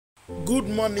Good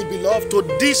morning, beloved, to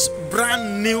this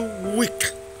brand new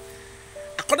week.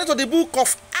 According to the book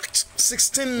of Acts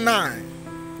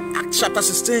 16:9, Acts chapter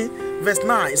 16, verse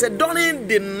 9, it said, during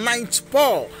the night,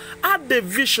 Paul had the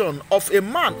vision of a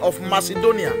man of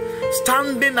Macedonia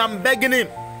standing and begging him,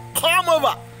 come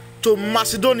over to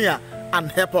Macedonia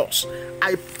and help us.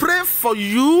 I pray for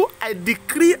you, I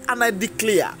decree and I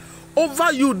declare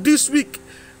over you this week,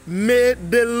 may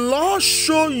the Lord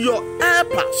show your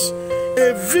helpers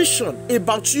a vision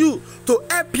about you to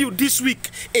help you this week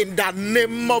in the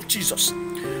name of Jesus.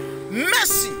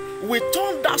 Mercy will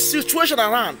turn that situation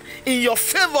around in your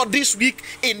favor this week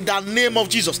in the name of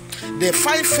Jesus. The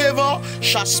fine favor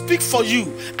shall speak for you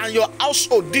and your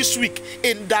household this week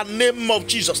in the name of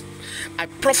Jesus. I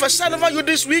prophesy over you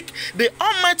this week, the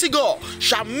Almighty God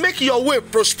shall make your way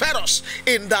prosperous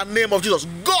in the name of Jesus.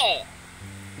 God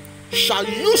shall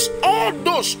use all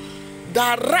those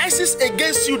that rises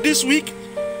against you this week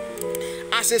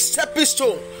as a stepping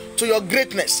stone to your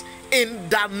greatness in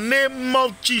the name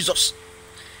of Jesus.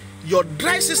 Your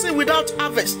dry season without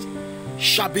harvest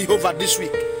shall be over this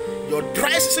week. Your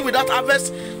dry season without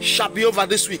harvest shall be over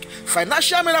this week.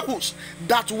 Financial miracles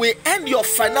that will end your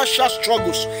financial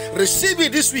struggles, receive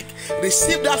it this week.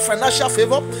 Receive that financial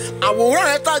favor. Àwòrán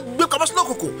rẹ tá gbé kọ́mọ́ sínú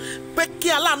òkùnkùn pé kí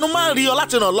aláàánú máa rí ọ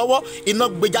láti ràn lọ́wọ́, iná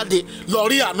gbé jáde lọ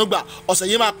rí àánú gbà. Ọ̀sẹ̀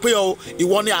yìí máa pé ọ,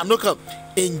 ìwọ ni àánú kan.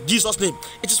 In Jesus' name.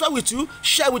 It is well with you.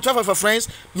 Share with 5 of your friends.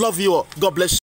 Love you all. God bless you.